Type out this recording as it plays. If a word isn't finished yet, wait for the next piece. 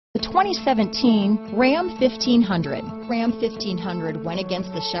2017 Ram 1500. Ram 1500 went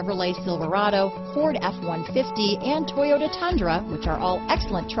against the Chevrolet Silverado, Ford F-150, and Toyota Tundra, which are all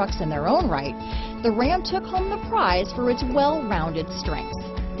excellent trucks in their own right. The Ram took home the prize for its well-rounded strengths.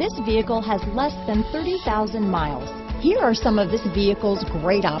 This vehicle has less than 30,000 miles. Here are some of this vehicle's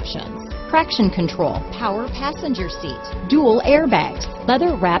great options: traction control, power passenger seat, dual airbags,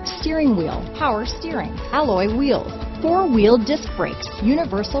 leather-wrapped steering wheel, power steering, alloy wheels, four-wheel disc brakes,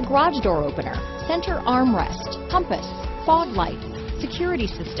 universal garage door opener, center armrest, compass, fog lights, security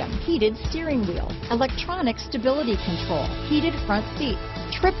system, heated steering wheel, electronic stability control, heated front seats,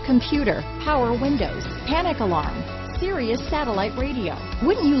 trip computer, power windows, panic alarm, Sirius satellite radio.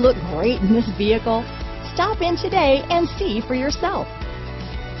 Wouldn't you look great in this vehicle? Stop in today and see for yourself.